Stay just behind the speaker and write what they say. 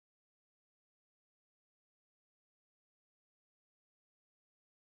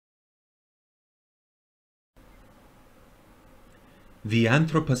The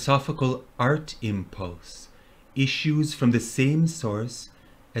anthroposophical art impulse issues from the same source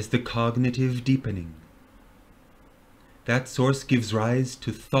as the cognitive deepening. That source gives rise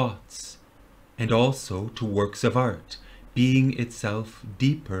to thoughts and also to works of art, being itself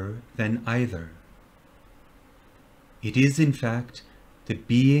deeper than either. It is, in fact, the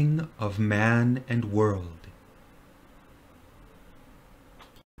being of man and world.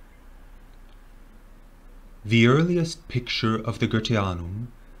 The earliest picture of the Goetheanum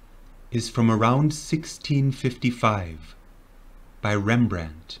is from around 1655 by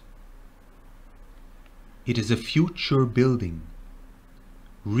Rembrandt. It is a future building,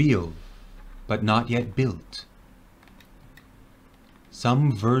 real but not yet built.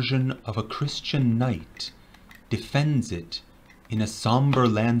 Some version of a Christian knight defends it in a somber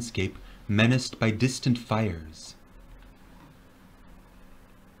landscape menaced by distant fires.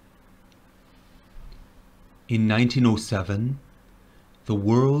 In 1907, the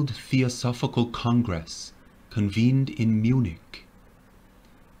World Theosophical Congress convened in Munich,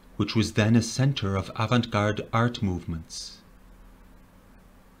 which was then a center of avant-garde art movements.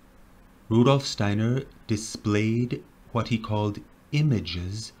 Rudolf Steiner displayed what he called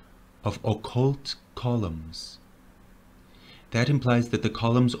images of occult columns. That implies that the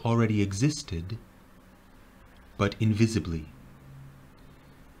columns already existed, but invisibly.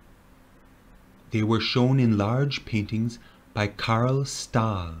 They were shown in large paintings by Karl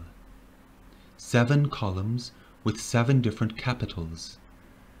Stahl, 7 columns with 7 different capitals.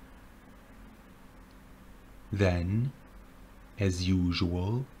 Then, as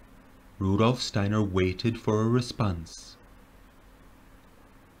usual, Rudolf Steiner waited for a response.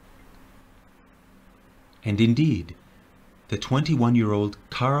 And indeed, the 21-year-old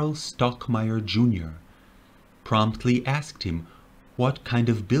Karl Stockmeyer Jr. promptly asked him what kind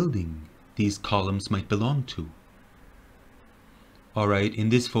of building these columns might belong to. All right, in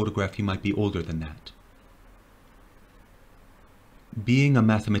this photograph he might be older than that. Being a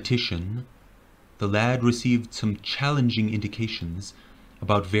mathematician, the lad received some challenging indications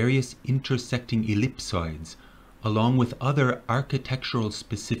about various intersecting ellipsoids, along with other architectural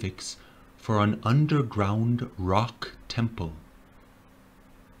specifics for an underground rock temple.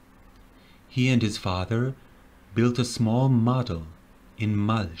 He and his father built a small model in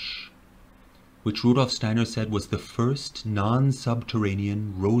Malsch, which Rudolf Steiner said was the first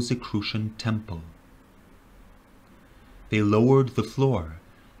non-subterranean Rosicrucian temple. They lowered the floor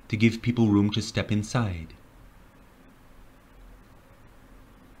to give people room to step inside.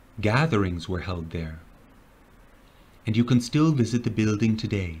 Gatherings were held there, and you can still visit the building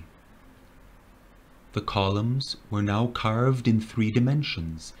today. The columns were now carved in 3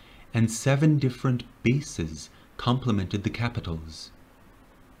 dimensions, and 7 different bases complemented the capitals.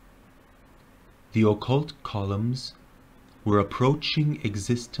 The occult columns were approaching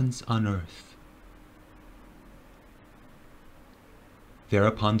existence on earth.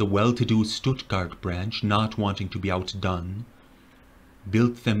 Thereupon the well-to-do Stuttgart branch, not wanting to be outdone,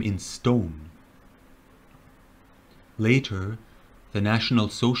 built them in stone. Later, the National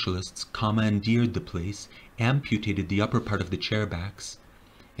Socialists commandeered the place, amputated the upper part of the chairbacks,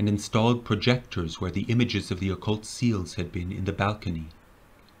 and installed projectors where the images of the occult seals had been in the balcony.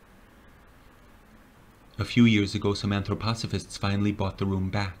 A few years ago, some anthroposophists finally bought the room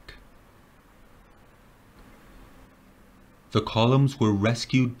back. The columns were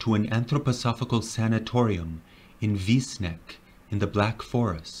rescued to an anthroposophical sanatorium in Wiesneck in the Black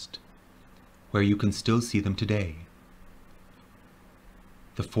Forest, where you can still see them today.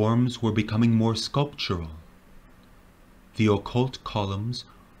 The forms were becoming more sculptural. The occult columns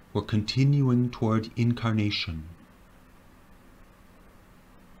were continuing toward incarnation.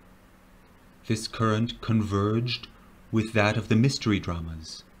 This current converged with that of the mystery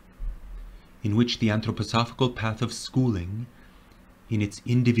dramas, in which the anthroposophical path of schooling, in its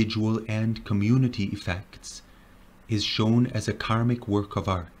individual and community effects, is shown as a karmic work of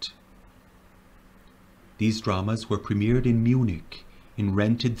art. These dramas were premiered in Munich in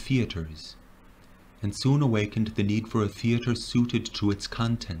rented theaters, and soon awakened the need for a theater suited to its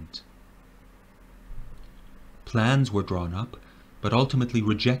content. Plans were drawn up, but ultimately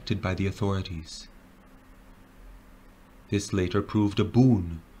rejected by the authorities. This later proved a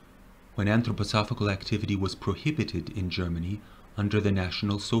boon when anthroposophical activity was prohibited in Germany under the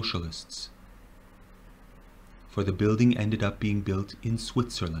National Socialists, for the building ended up being built in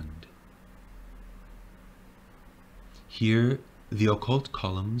Switzerland. Here, the occult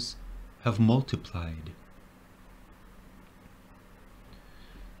columns have multiplied.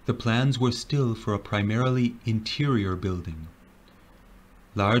 The plans were still for a primarily interior building,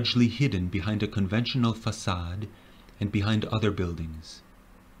 largely hidden behind a conventional facade and behind other buildings.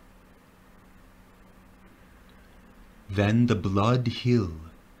 Then the Blood Hill,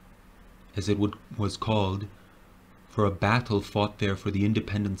 as it was called, for a battle fought there for the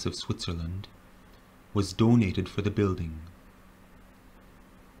independence of Switzerland, was donated for the building.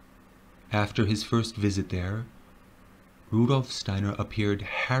 After his first visit there, Rudolf Steiner appeared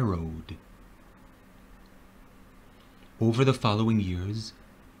harrowed. Over the following years,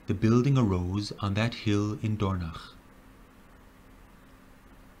 the building arose on that hill in Dornach.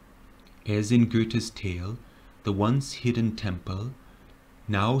 As in Goethe's tale, the once hidden temple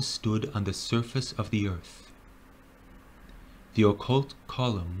now stood on the surface of the earth. The occult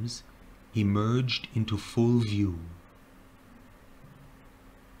columns emerged into full view.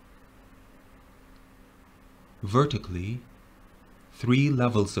 Vertically, 3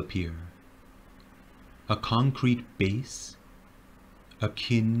 levels appear: a concrete base,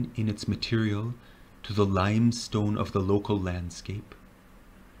 akin in its material to the limestone of the local landscape,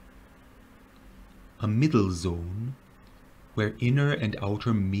 a middle zone where inner and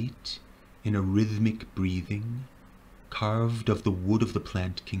outer meet in a rhythmic breathing, carved of the wood of the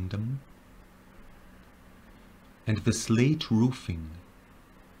plant kingdom, and the slate roofing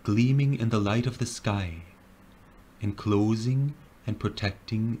gleaming in the light of the sky, enclosing and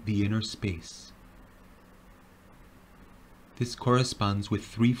protecting the inner space. This corresponds with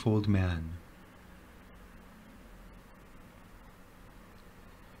threefold man.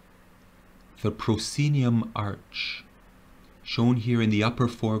 The proscenium arch, shown here in the upper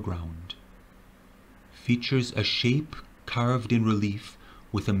foreground, features a shape carved in relief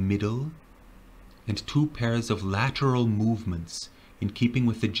with a middle and 2 pairs of lateral movements in keeping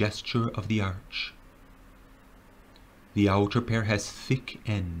with the gesture of the arch. The outer pair has thick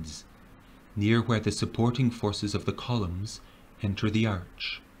ends, near where the supporting forces of the columns enter the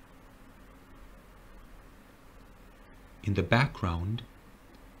arch. In the background,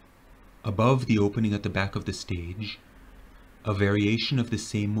 above the opening at the back of the stage, a variation of the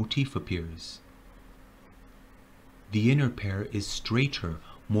same motif appears. The inner pair is straighter,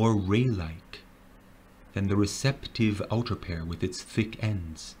 more ray-like, than the receptive outer pair with its thick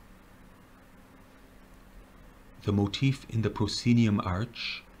ends. The motif in the proscenium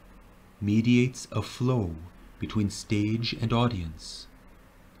arch mediates a flow between stage and audience,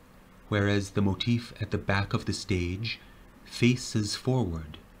 whereas the motif at the back of the stage faces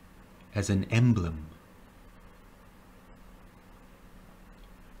forward as an emblem.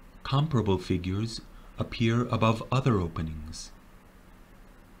 Comparable figures appear above other openings.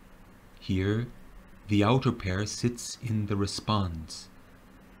 Here, the outer pair sits in the response.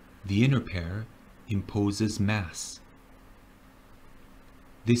 The inner pair imposes mass.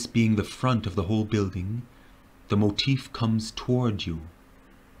 This being the front of the whole building, the motif comes toward you,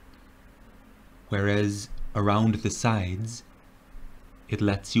 whereas around the sides, it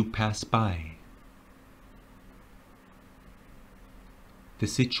lets you pass by. The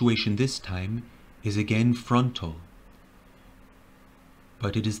situation this time is again frontal,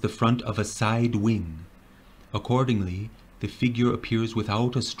 but it is the front of a side wing. Accordingly, the figure appears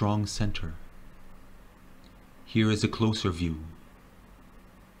without a strong center. Here is a closer view.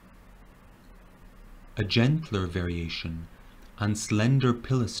 A gentler variation on slender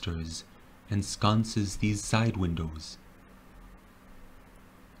pilasters ensconces these side windows.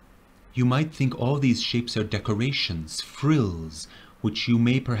 You might think all these shapes are decorations, frills, which you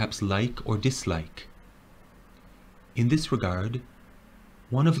may perhaps like or dislike. In this regard,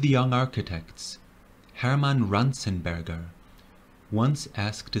 one of the young architects, Hermann Ranzenberger, once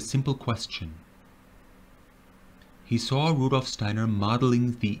asked a simple question. He saw Rudolf Steiner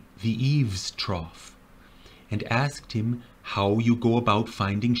modeling the eaves trough and asked him how you go about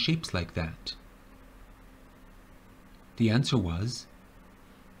finding shapes like that. The answer was,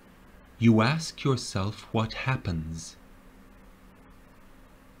 you ask yourself what happens.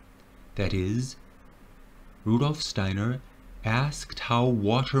 That is, Rudolf Steiner asked how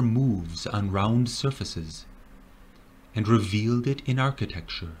water moves on round surfaces and revealed it in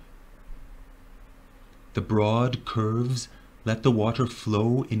architecture. The broad curves let the water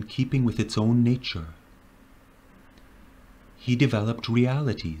flow in keeping with its own nature. He developed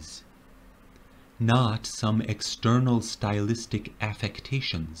realities, not some external stylistic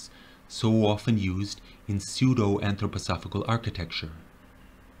affectations so often used in pseudo-anthroposophical architecture.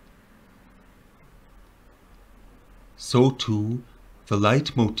 So too, the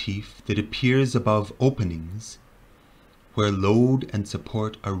leitmotif that appears above openings, where load and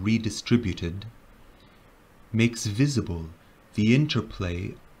support are redistributed, makes visible the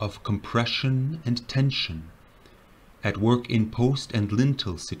interplay of compression and tension at work in post and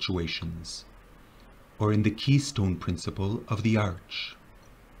lintel situations, or in the keystone principle of the arch.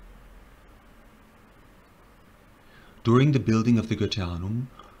 During the building of the Goetheanum,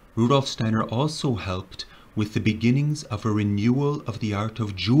 Rudolf Steiner also helped with the beginnings of a renewal of the art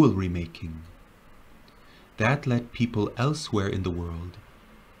of jewelry making. That let people elsewhere in the world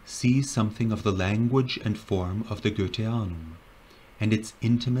see something of the language and form of the Goetheanum, and its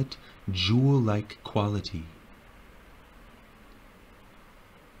intimate, jewel-like quality.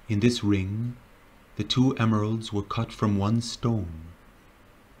 In this ring, the two emeralds were cut from one stone.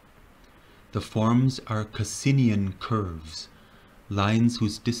 The forms are Cassinian curves, lines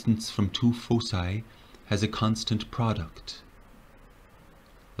whose distance from two foci has a constant product,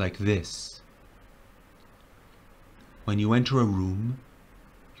 like this. When you enter a room,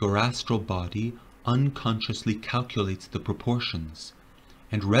 your astral body unconsciously calculates the proportions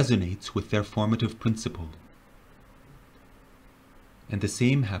and resonates with their formative principle. And the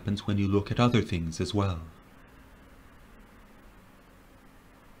same happens when you look at other things as well.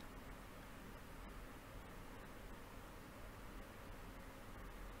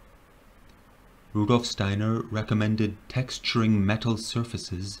 Rudolf Steiner recommended texturing metal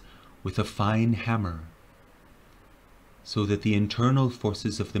surfaces with a fine hammer, so that the internal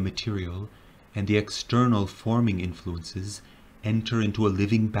forces of the material and the external forming influences enter into a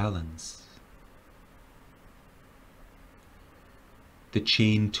living balance. The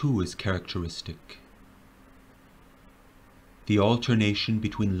chain too is characteristic. The alternation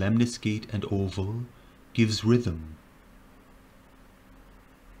between lemniscate and oval gives rhythm.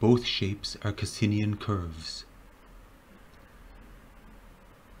 Both shapes are Cassinian curves.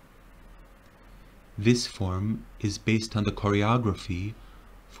 This form is based on the choreography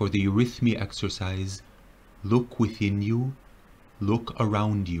for the eurythmy exercise, look within you, look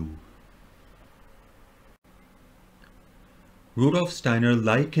around you. Rudolf Steiner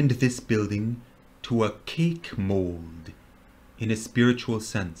likened this building to a cake mold in a spiritual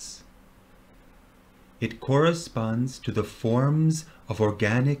sense. It corresponds to the forms of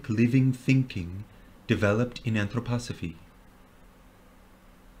organic living thinking developed in anthroposophy.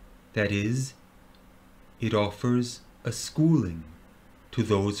 That is, it offers a schooling to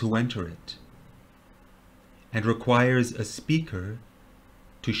those who enter it, and requires a speaker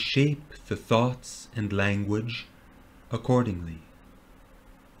to shape the thoughts and language accordingly.